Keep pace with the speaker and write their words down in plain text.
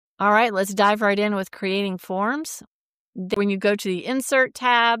All right, let's dive right in with creating forms. When you go to the Insert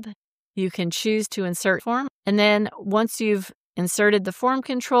tab, you can choose to insert form. And then once you've inserted the form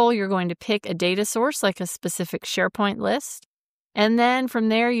control, you're going to pick a data source like a specific SharePoint list. And then from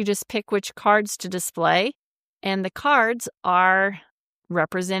there, you just pick which cards to display. And the cards are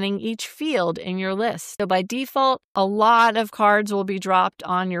representing each field in your list. So by default, a lot of cards will be dropped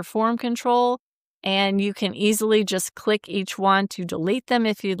on your form control, and you can easily just click each one to delete them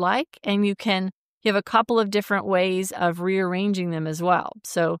if you'd like. And you have a couple of different ways of rearranging them as well.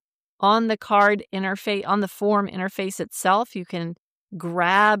 So on the card interface, on the form interface itself, you can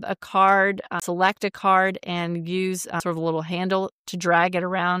grab a card, select a card, and use sort of a little handle to drag it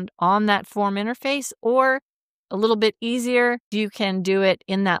around on that form interface. Or a little bit easier, you can do it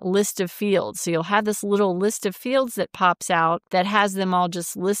in that list of fields. So you'll have this little list of fields that pops out that has them all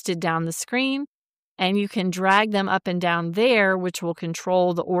just listed down the screen. And you can drag them up and down there, which will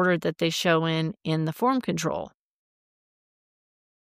control the order that they show in the form control.